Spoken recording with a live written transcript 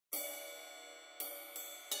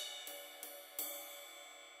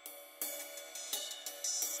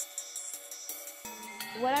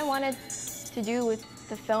What I wanted to do with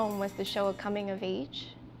the film was to show a coming of age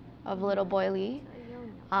of little boy Lee,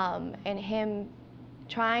 and him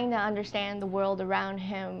trying to understand the world around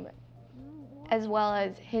him as well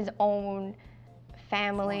as his own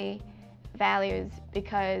family values,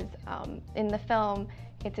 because in the film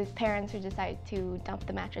it's his parents who decide to dump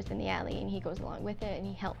the mattress in the alley, and he goes along with it and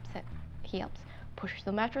he helps push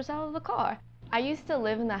the mattress out of the car. I used to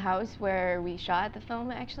live in the house where we shot the film,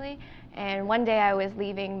 actually, and one day I was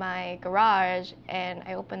leaving my garage and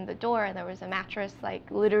I opened the door and there was a mattress like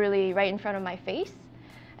literally right in front of my face.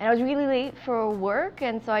 And I was really late for work,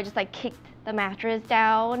 and so I just like kicked the mattress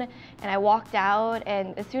down and I walked out,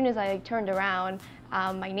 and as soon as I turned around,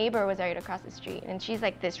 my neighbor was right across the street, and she's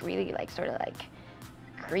like this really like sort of like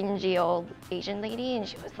cringy old Asian lady, and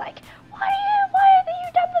she was like, why did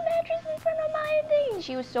you dump the mattress in front of my thing?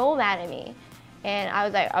 She was so mad at me. And I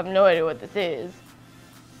was like, I have no idea what this is,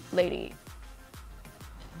 lady.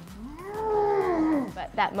 But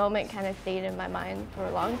that moment kind of stayed in my mind for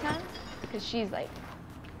a long time, because she's like,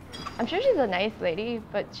 I'm sure she's a nice lady,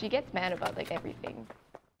 but she gets mad about like everything.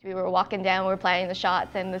 We were walking down, we were planning the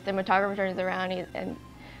shots, and the cinematographer turns around and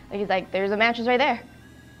he's like, there's a mattress right there.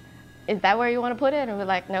 Is that where you want to put it? And we're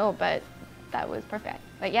like, no, but that was perfect.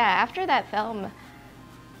 But yeah, after that film,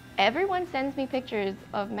 everyone sends me pictures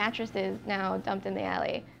of mattresses now dumped in the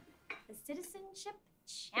alley. The citizenship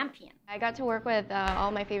champion. I got to work with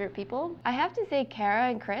all my favorite people. I have to say Kara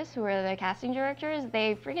and Chris, who were the casting directors,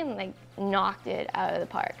 they freaking like knocked it out of the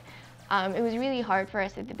park. It was really hard for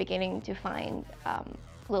us at the beginning to find a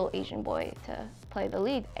little Asian boy to play the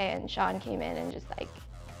lead, and Sean came in and just like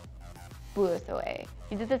blew us away.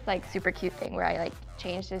 He did this like super cute thing where I like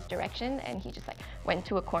changed his direction, and he just like went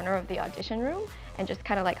to a corner of the audition room and just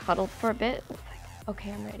kind of like huddled for a bit. It was like,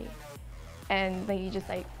 okay, I'm ready. And like, he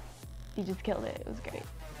just killed it. It was great.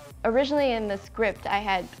 Originally in the script, I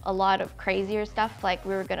had a lot of crazier stuff, like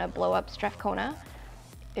we were gonna blow up Strathcona.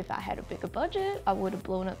 If I had a bigger budget, I would have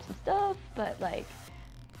blown up some stuff, but like,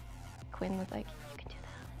 Quinn was like, you can